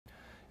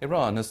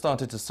Iran has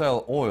started to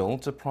sell oil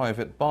to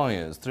private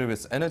buyers through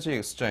its energy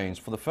exchange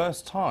for the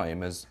first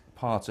time as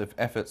part of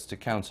efforts to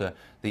counter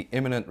the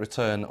imminent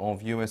return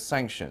of US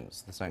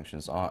sanctions. The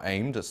sanctions are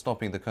aimed at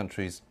stopping the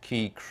country's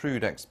key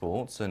crude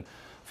exports and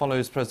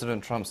follows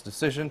President Trump's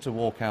decision to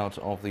walk out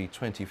of the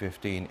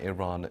 2015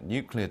 Iran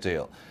nuclear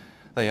deal.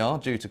 They are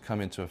due to come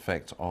into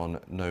effect on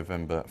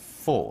November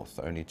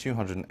 4th. Only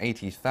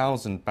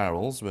 280,000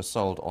 barrels were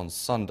sold on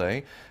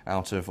Sunday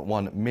out of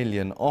 1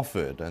 million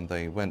offered, and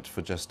they went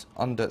for just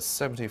under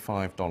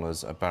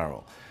 $75 a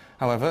barrel.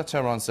 However,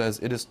 Tehran says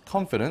it is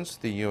confident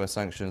the US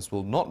sanctions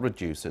will not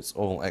reduce its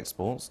oil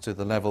exports to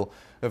the level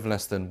of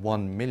less than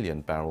 1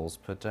 million barrels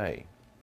per day.